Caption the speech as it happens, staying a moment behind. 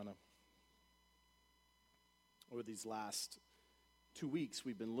Over these last 2 weeks,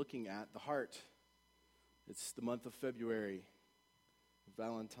 we've been looking at the heart. It's the month of February,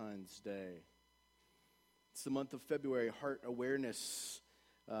 Valentine's Day. It's the month of February, Heart Awareness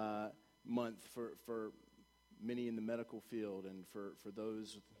Month for many in the medical field and for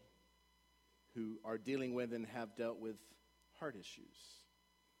those who are dealing with and have dealt with heart issues.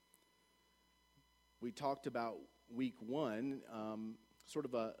 We talked about week one, sort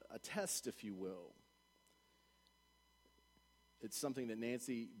of a test, if you will. It's something that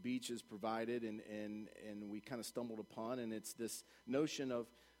Nancy Beach has provided and we kind of stumbled upon, and it's this notion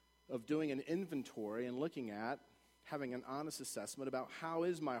of doing an inventory and looking at, having an honest assessment about how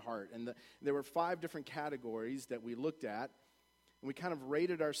is my heart. And there were 5 different categories that we looked at, and we kind of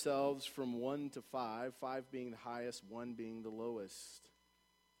rated ourselves from 1 to 5, 5 being the highest, 1 being the lowest.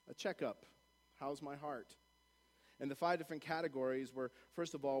 A checkup. How's my heart? And the 5 different categories were,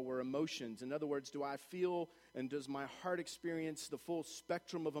 first of all, were emotions. In other words, do I feel and does my heart experience the full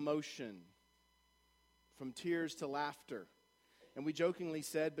spectrum of emotion, from tears to laughter? And we jokingly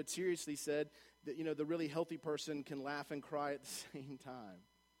said, but seriously said, that, the really healthy person can laugh and cry at the same time.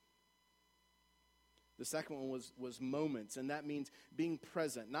 The second one was moments, and that means being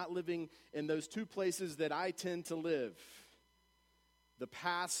present, not living in those 2 places that I tend to live, the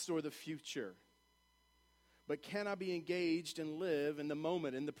past or the future. But can I be engaged and live in the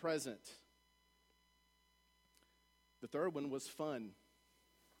moment, in the present? The third one was fun.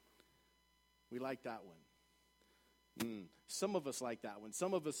 We like that one. Some of us like that one.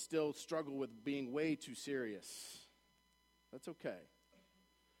 Some of us still struggle with being way too serious. That's okay.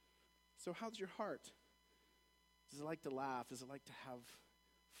 So how's your heart? Does it like to laugh? Does it like to have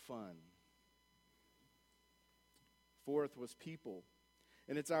fun? Fourth was people.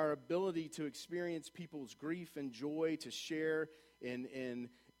 And it's our ability to experience people's grief and joy, to share in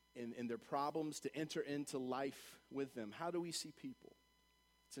their problems, to enter into life with them. How do we see people?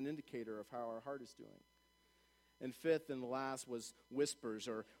 It's an indicator of how our heart is doing. And fifth and last was whispers,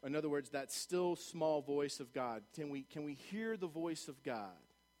 or in other words, that still small voice of God. Can we hear the voice of God?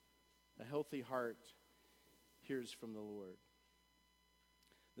 A healthy heart hears from the Lord.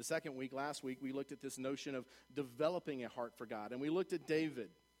 The second week, last week, we looked at this notion of developing a heart for God. And we looked at David,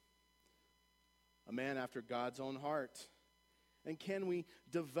 a man after God's own heart. And can we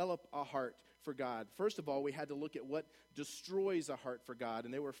develop a heart for God? First of all, we had to look at what destroys a heart for God.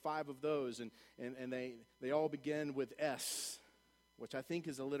 And there were 5 of those. And they all begin with S, which I think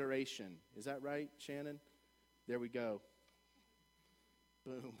is alliteration. Is that right, Shannon? There we go.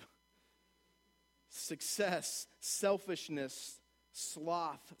 Boom. Success, selfishness,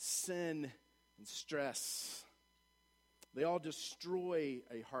 sloth, sin, and stress. They all destroy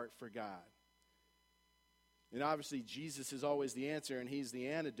a heart for God. And obviously Jesus is always the answer and he's the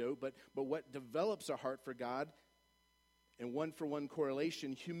antidote, but what develops a heart for God, in one-for-one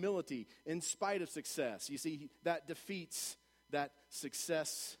correlation, humility in spite of success. You see, that defeats that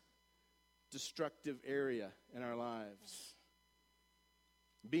success destructive area in our lives.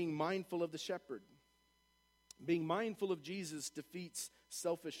 Being mindful of the shepherd. Being mindful of Jesus defeats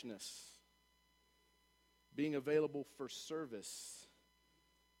selfishness. Being available for service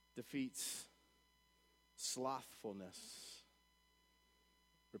defeats slothfulness.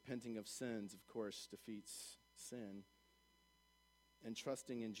 Repenting of sins, of course, defeats sin. And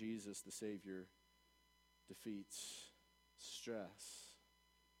trusting in Jesus, the Savior, defeats stress.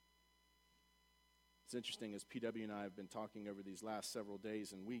 It's interesting, as PW and I have been talking over these last several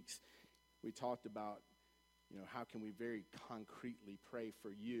days and weeks, we talked about, how can we very concretely pray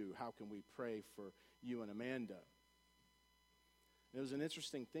for you? How can we pray for you and Amanda? And it was an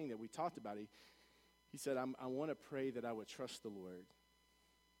interesting thing that we talked about. He said, I want to pray that I would trust the Lord.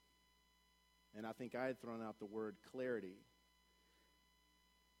 And I think I had thrown out the word clarity.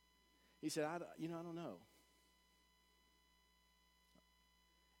 He said, I don't know.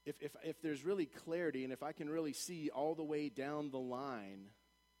 If there's really clarity and if I can really see all the way down the line,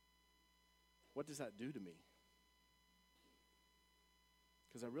 what does that do to me?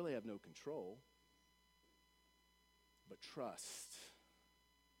 Because I really have no control. But trust.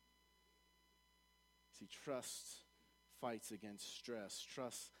 See, trust fights against stress.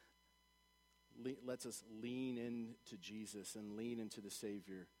 Trust lets us lean into Jesus and lean into the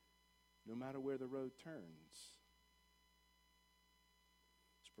Savior, no matter where the road turns.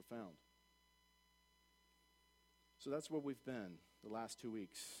 It's profound. So that's where we've been the last 2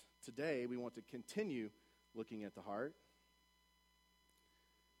 weeks. Today, we want to continue looking at the heart.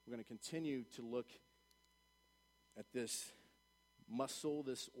 We're going to continue to look at this muscle,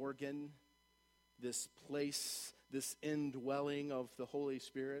 this organ, this place, this indwelling of the Holy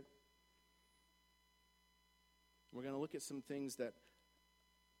Spirit. We're going to look at some things that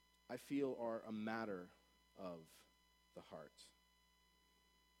I feel are a matter of the heart.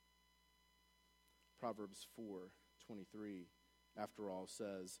 Proverbs 4:23, after all,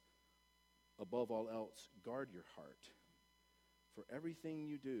 says, above all else, guard your heart, for everything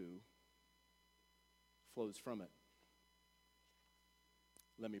you do flows from it.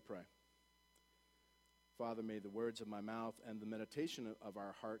 Let me pray. Father, may the words of my mouth and the meditation of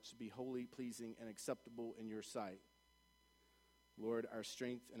our hearts be wholly pleasing and acceptable in your sight. Lord, our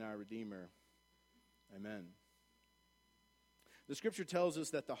strength and our Redeemer. Amen. The scripture tells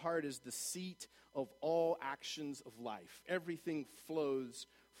us that the heart is the seat of all actions of life. Everything flows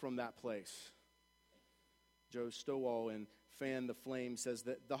from that place. Joe Stowall in Fan the Flame says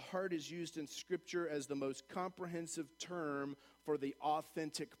that the heart is used in scripture as the most comprehensive term for the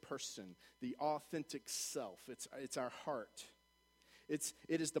authentic person, the authentic self. It's our heart. It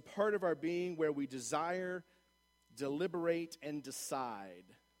is the part of our being where we desire, deliberate, and decide.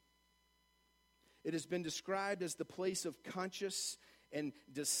 It has been described as the place of conscious and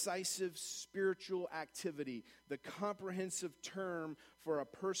decisive spiritual activity, the comprehensive term for a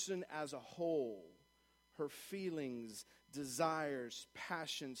person as a whole. Her feelings, desires,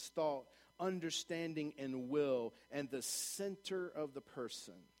 passions, thought, understanding, and will, and the center of the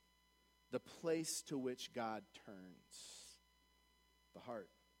person, the place to which God turns, the heart.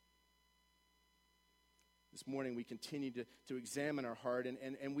 This morning we continue to examine our heart,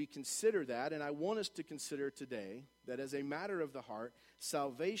 and we consider that, and I want us to consider today that as a matter of the heart,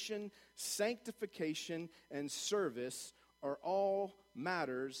 salvation, sanctification, and service are all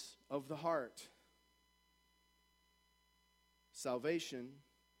matters of the heart. Salvation,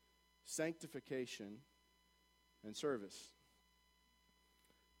 sanctification, and service.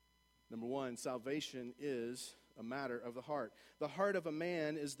 Number one, salvation is a matter of the heart. The heart of a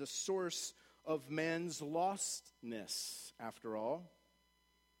man is the source of man's lostness, after all.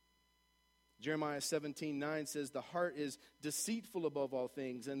 Jeremiah 17:9 says, the heart is deceitful above all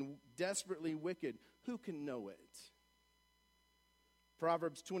things and desperately wicked. Who can know it?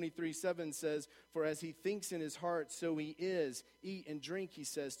 Proverbs 23:7 says, for as he thinks in his heart, so he is. Eat and drink, he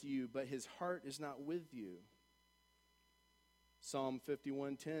says to you, but his heart is not with you. Psalm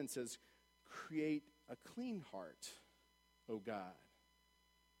 51:10 says, create a clean heart, O God,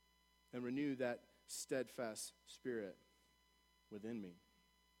 and renew that steadfast spirit within me.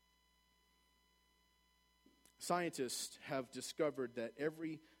 Scientists have discovered that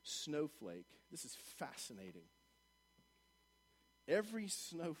every snowflake, this is fascinating, every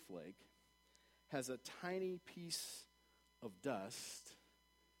snowflake has a tiny piece of dust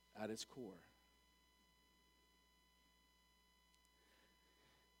at its core.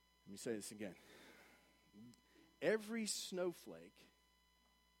 Let me say this again. Every snowflake,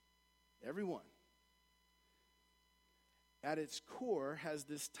 every one, at its core has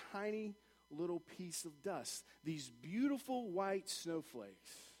this tiny little piece of dust. These beautiful white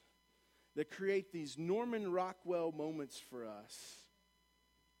snowflakes that create these Norman Rockwell moments for us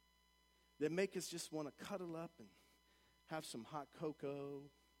that make us just want to cuddle up and have some hot cocoa,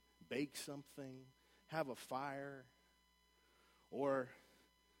 bake something, have a fire, or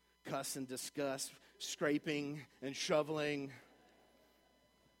cuss and discuss, scraping and shoveling.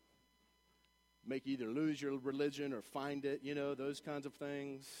 Make you either lose your religion or find it, those kinds of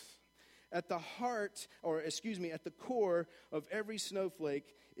things. At the core of every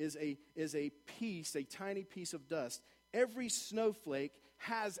snowflake is a piece, a tiny piece of dust. Every snowflake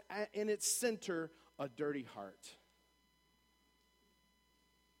has in its center a dirty heart.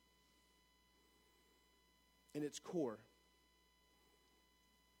 In its core.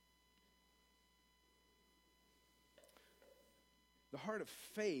 The heart of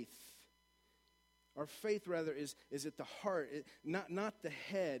faith, our faith rather, is at the heart, not the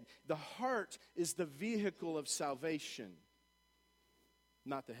head. The heart is the vehicle of salvation,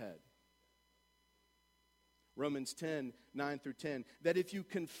 not the head. Romans 10:9-10, that if you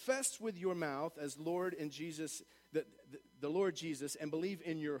confess with your mouth as Lord and Jesus, the Lord Jesus, and believe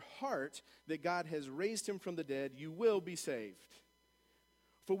in your heart that God has raised him from the dead, you will be saved.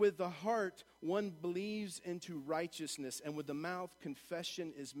 For with the heart one believes into righteousness, and with the mouth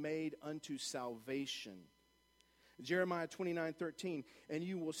confession is made unto salvation. Jeremiah 29:13, and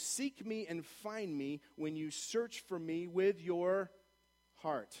you will seek me and find me when you search for me with your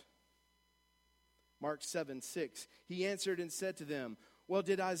heart. Mark 7:6, he answered and said to them, well,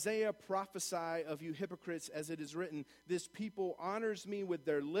 did Isaiah prophesy of you hypocrites as it is written, this people honors me with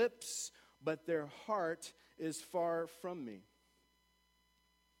their lips, but their heart is far from me.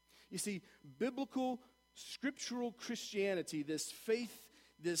 You see, biblical, scriptural Christianity, this faith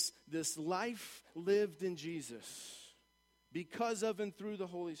this life lived in Jesus because of and through the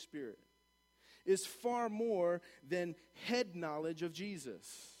Holy Spirit is far more than head knowledge of Jesus.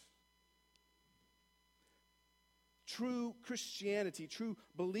 True Christianity, true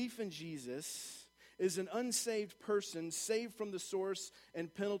belief in Jesus is an unsaved person saved from the source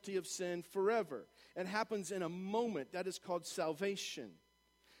and penalty of sin forever. It happens in a moment. That is called salvation.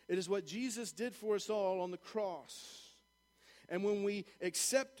 It is what Jesus did for us all on the cross. And when we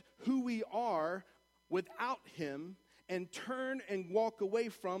accept who we are without Him and turn and walk away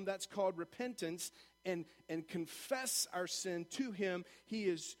from, that's called repentance, and confess our sin to Him, He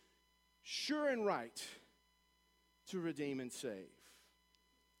is sure and right to redeem and save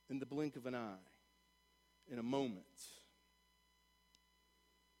in the blink of an eye, in a moment.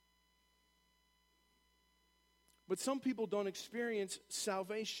 But some people don't experience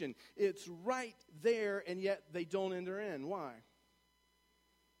salvation. It's right there, and yet they don't enter in. Why?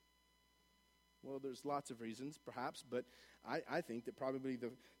 Well, there's lots of reasons, perhaps, but I think that probably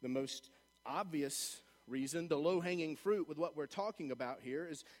the most obvious reason, the low-hanging fruit with what we're talking about here,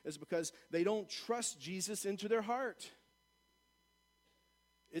 is because they don't trust Jesus into their heart.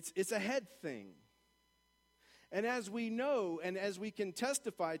 It's a head thing. And as we know, and as we can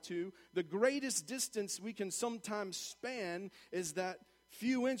testify to, the greatest distance we can sometimes span is that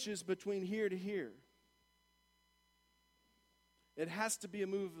few inches between here to here. It has to be a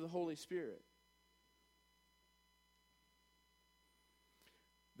move of the Holy Spirit.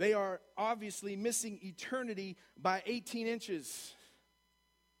 They are obviously missing eternity by 18 inches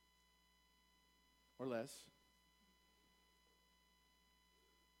or less.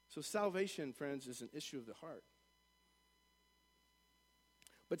 So salvation, friends, is an issue of the heart.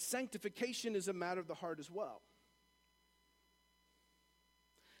 But sanctification is a matter of the heart as well.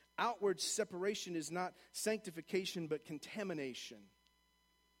 Outward separation is not sanctification, but contamination.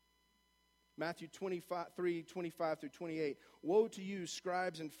 Matthew 23:25 through 28. Woe to you,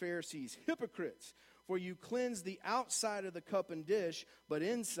 scribes and Pharisees, hypocrites! For you cleanse the outside of the cup and dish, but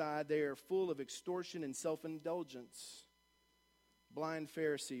inside they are full of extortion and self-indulgence. Blind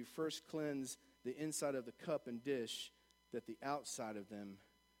Pharisee, first cleanse the inside of the cup and dish, that the outside of them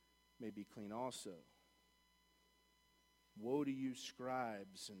may be clean also. Woe to you,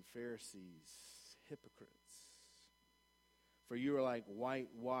 scribes and Pharisees, hypocrites! For you are like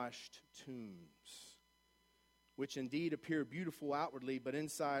whitewashed tombs, which indeed appear beautiful outwardly, but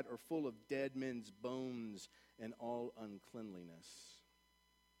inside are full of dead men's bones and all uncleanliness.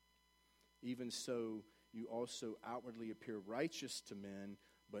 Even so, you also outwardly appear righteous to men,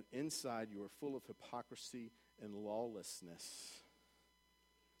 but inside you are full of hypocrisy and lawlessness.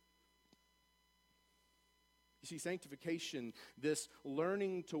 You see, sanctification, this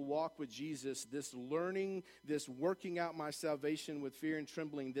learning to walk with Jesus, this learning, this working out my salvation with fear and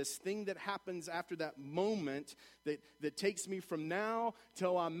trembling, this thing that happens after that moment that takes me from now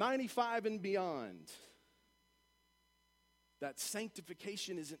till I'm 95 and beyond. That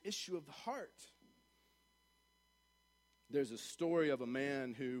sanctification is an issue of the heart. There's a story of a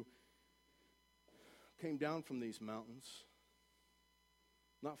man who came down from these mountains,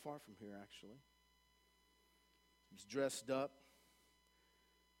 not far from here actually. He was dressed up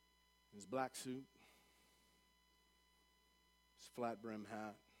in his black suit, his flat brim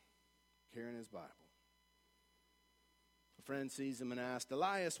hat, carrying his Bible. A friend sees him and asks,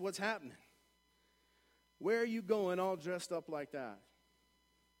 Elias, what's happening? Where are you going all dressed up like that?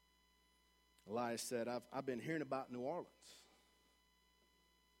 Elias said, I've been hearing about New Orleans.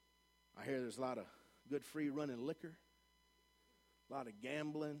 I hear there's a lot of good free running liquor, a lot of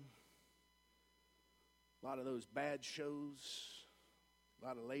gambling, a lot of those bad shows, a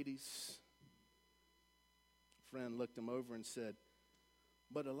lot of ladies. A friend looked him over and said,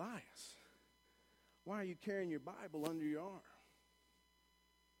 but Elias, why are you carrying your Bible under your arm?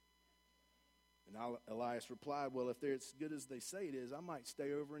 And Elias replied, well, if they're as good as they say it is, I might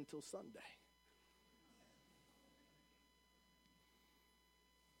stay over until Sunday.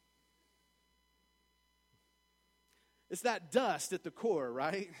 It's that dust at the core,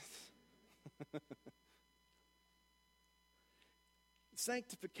 right?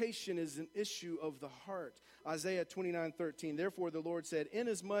 Sanctification is an issue of the heart. Isaiah 29:13. Therefore the Lord said,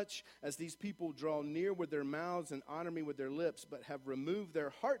 inasmuch as these people draw near with their mouths and honor me with their lips, but have removed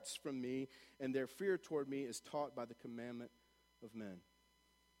their hearts from me, and their fear toward me is taught by the commandment of men.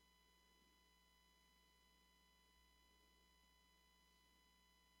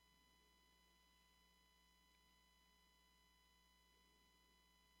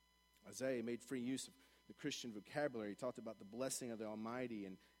 Isaiah made free use of the Christian vocabulary. He talked about the blessing of the Almighty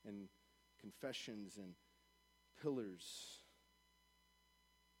and confessions and pillars.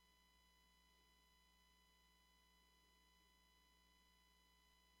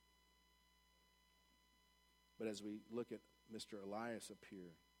 But as we look at Mr. Elias up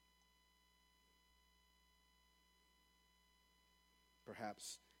here,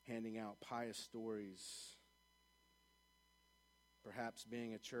 perhaps handing out pious stories, perhaps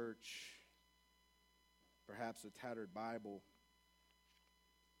being a church, perhaps a tattered Bible,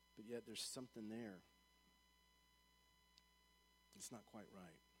 but yet there's something there. It's not quite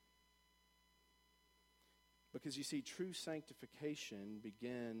right. Because you see, true sanctification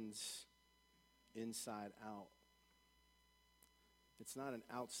begins inside out. It's not an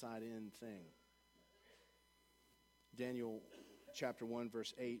outside-in thing. Daniel chapter 1,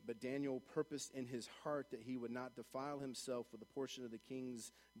 verse 8, but Daniel purposed in his heart that he would not defile himself with a portion of the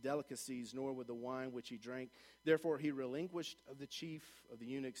king's delicacies, nor with the wine which he drank. Therefore he relinquished of the chief of the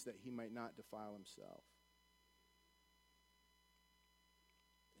eunuchs that he might not defile himself.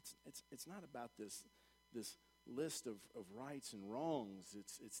 It's not about this list of rights and wrongs.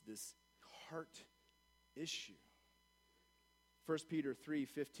 It's this heart issue. 1 Peter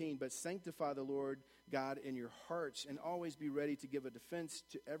 3:15, but sanctify the Lord God in your hearts, and always be ready to give a defense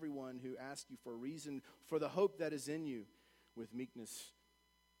to everyone who asks you for a reason for the hope that is in you, with meekness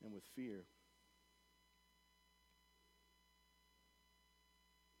and with fear.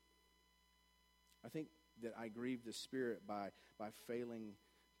 I think that I grieve the Spirit by failing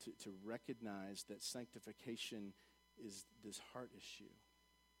to recognize that sanctification is this heart issue,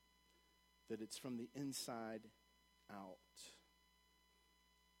 that it's from the inside out.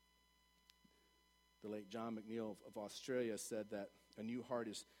 The late John McNeill of Australia said that a new heart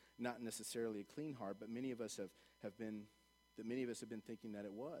is not necessarily a clean heart, but many of us have been thinking that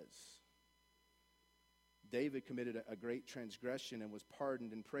it was. David committed a great transgression and was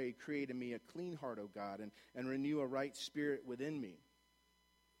pardoned and prayed, create in me a clean heart, O God, and renew a right spirit within me.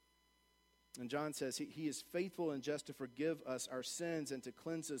 And John says he is faithful and just to forgive us our sins and to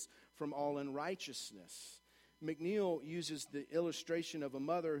cleanse us from all unrighteousness. McNeill uses the illustration of a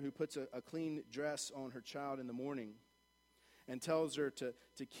mother who puts a clean dress on her child in the morning and tells her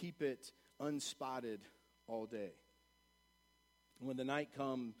to keep it unspotted all day. When the night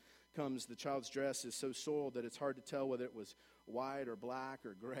comes, the child's dress is so soiled that it's hard to tell whether it was white or black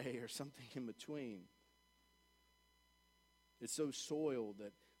or gray or something in between. It's so soiled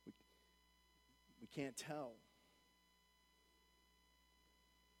that we can't tell.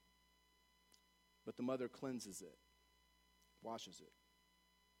 But the mother cleanses it, washes it.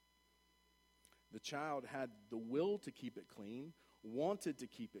 The child had the will to keep it clean, wanted to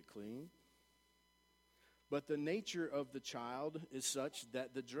keep it clean, but the nature of the child is such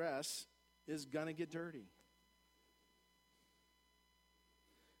that the dress is going to get dirty.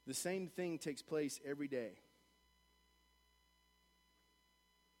 The same thing takes place every day.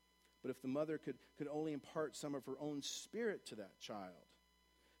 But if the mother could only impart some of her own spirit to that child,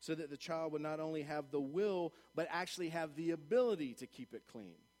 so that the child would not only have the will, but actually have the ability to keep it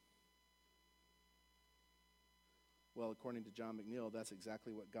clean. Well, according to John McNeill, that's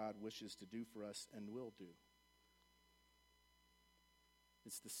exactly what God wishes to do for us and will do.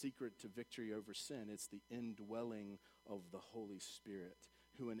 It's the secret to victory over sin. It's the indwelling of the Holy Spirit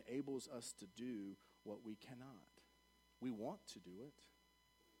who enables us to do what we cannot. We want to do it,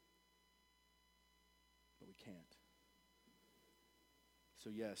 but we can't. So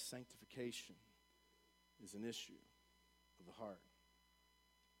yes, sanctification is an issue of the heart.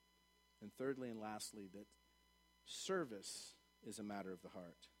 And thirdly and lastly, that service is a matter of the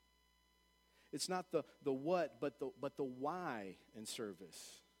heart. It's not the what, but the why in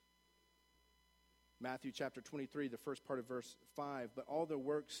service. Matthew chapter 23, the first part of verse 5, but all their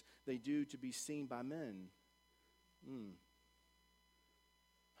works they do to be seen by men.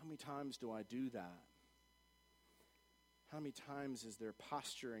 How many times do I do that? How many times is there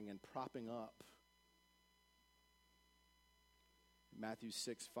posturing and propping up? Matthew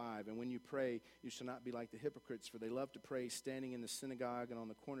 6:5, and when you pray, you shall not be like the hypocrites, for they love to pray standing in the synagogue and on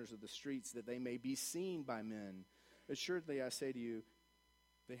the corners of the streets, that they may be seen by men. Assuredly, I say to you,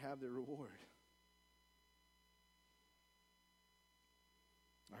 they have their reward.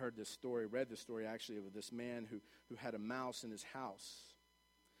 I read this story actually of this man who had a mouse in his house,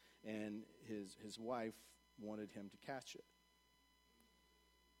 and his wife wanted him to catch it.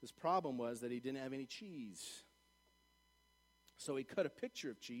 His problem was that he didn't have any cheese. So he cut a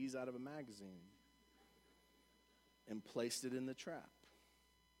picture of cheese out of a magazine and placed it in the trap.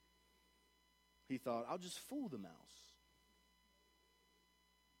 He thought, I'll just fool the mouse.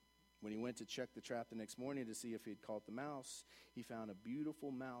 When he went to check the trap the next morning to see if he'd caught the mouse, he found a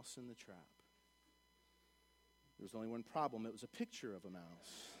beautiful mouse in the trap. There was only one problem. It was a picture of a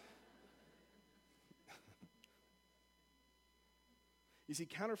mouse. You see,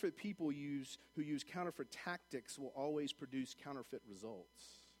 counterfeit people who use counterfeit tactics will always produce counterfeit results.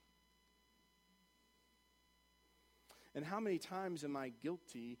 And how many times am I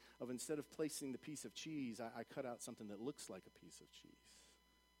guilty of, instead of placing the piece of cheese, I cut out something that looks like a piece of cheese?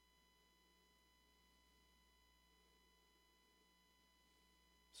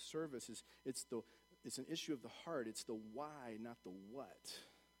 Service it's an issue of the heart. It's the why, not the what.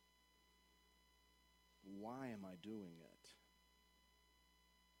 Why am I doing it?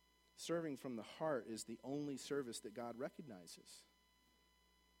 Serving from the heart is the only service that God recognizes.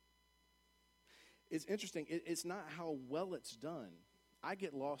 It's interesting. It's not how well it's done. I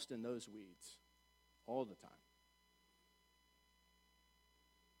get lost in those weeds all the time.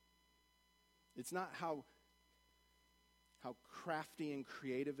 It's not how crafty and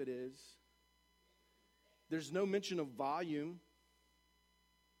creative it is. There's no mention of volume.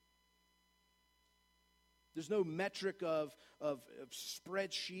 There's no metric of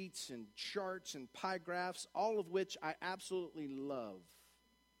spreadsheets and charts and pie graphs, all of which I absolutely love.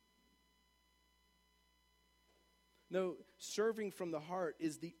 No, serving from the heart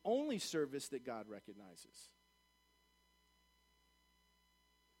is the only service that God recognizes.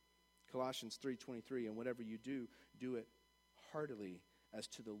 Colossians 3:23, and whatever you do, do it heartily as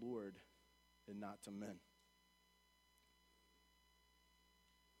to the Lord and not to men.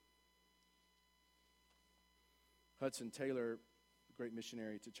 Hudson Taylor, a great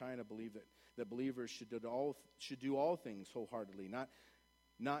missionary to China, believed that believers should do all things wholeheartedly,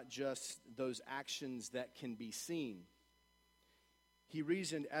 not just those actions that can be seen. He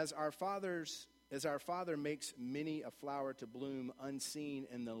reasoned, as our Father makes many a flower to bloom unseen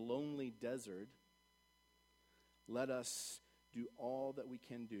in the lonely desert, let us do all that we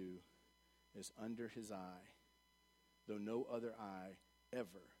can do as under his eye, though no other eye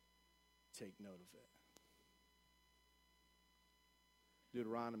ever take note of it.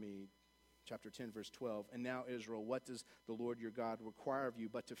 Deuteronomy chapter 10, verse 12. And now, Israel, what does the Lord your God require of you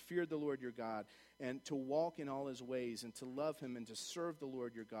but to fear the Lord your God and to walk in all his ways and to love him and to serve the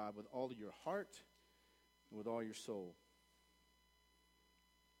Lord your God with all of your heart and with all your soul?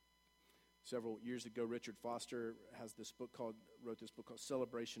 Several years ago, Richard Foster wrote this book called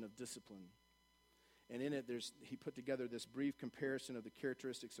Celebration of Discipline. And in it, he put together this brief comparison of the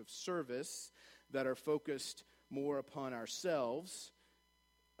characteristics of service that are focused more upon ourselves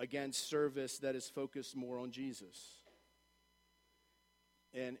against service that is focused more on Jesus.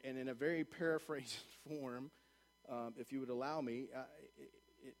 And in a very paraphrased form, if you would allow me,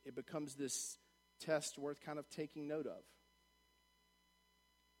 it becomes this test worth kind of taking note of.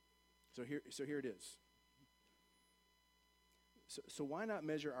 So here it is. So why not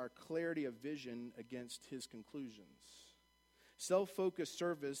measure our clarity of vision against his conclusions? Self-focused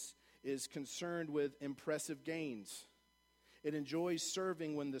service is concerned with impressive gains. It enjoys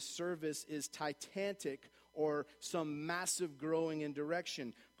serving when the service is titanic or some massive growing in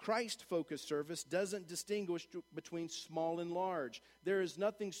direction. Christ-focused service doesn't distinguish between small and large. There is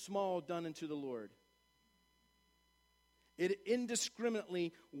nothing small done unto the Lord. It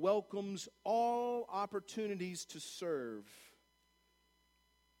indiscriminately welcomes all opportunities to serve.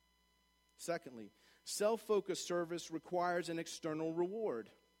 Secondly, self-focused service requires an external reward.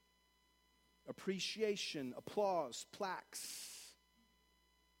 Appreciation, applause, plaques.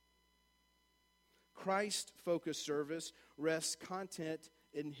 Christ-focused service rests content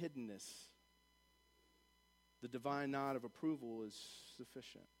in hiddenness. The divine nod of approval is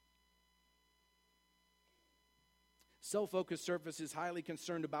sufficient. Self-focused service is highly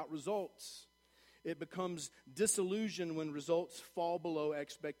concerned about results. It becomes disillusioned when results fall below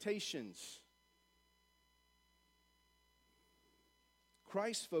expectations.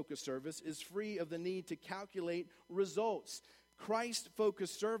 Christ-focused service is free of the need to calculate results.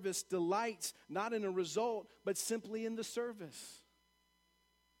 Christ-focused service delights not in a result, but simply in the service.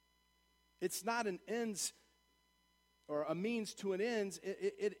 It's not an ends or a means to an end.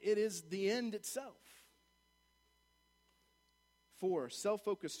 It is the end itself. 4,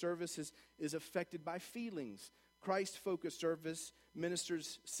 self-focused service is affected by feelings. Christ-focused service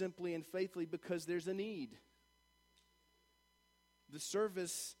ministers simply and faithfully because there's a need. The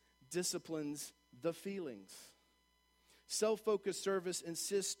service disciplines the feelings. Self-focused service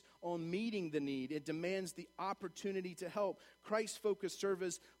insists on meeting the need. It demands the opportunity to help. Christ-focused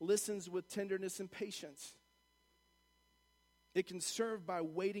service listens with tenderness and patience. It can serve by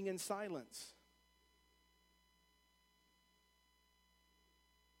waiting in silence.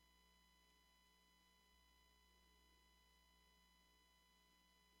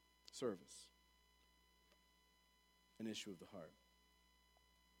 Service, an issue of the heart.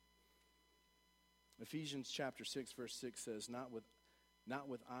 Ephesians chapter 6, verse 6 says, not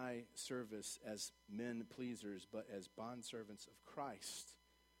with eye service as men pleasers, but as bondservants of Christ,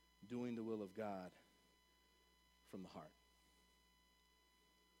 doing the will of God from the heart.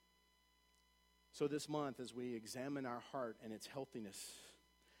 So this month, as we examine our heart and its healthiness,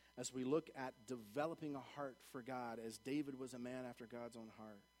 as we look at developing a heart for God, as David was a man after God's own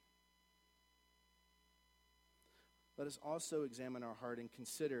heart, let us also examine our heart and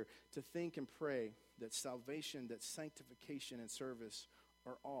consider to think and pray that salvation, that sanctification and service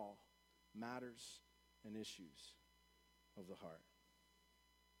are all matters and issues of the heart.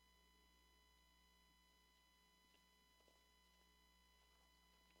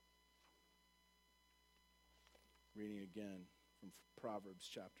 Reading again from Proverbs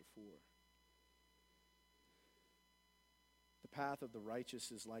chapter 4. The path of the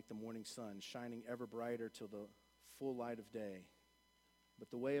righteous is like the morning sun, shining ever brighter till the full light of day. But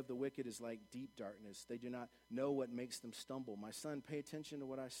the way of the wicked is like deep darkness. They do not know what makes them stumble. My son, pay attention to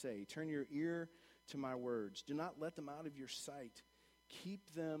what I say. Turn your ear to my words. Do not let them out of your sight.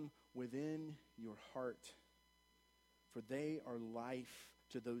 Keep them within your heart. For they are life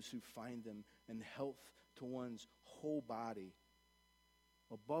to those who find them, and health to one's whole body.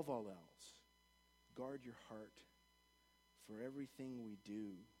 Above all else, guard your heart, for everything we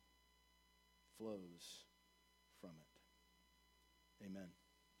do flows from it. Amen.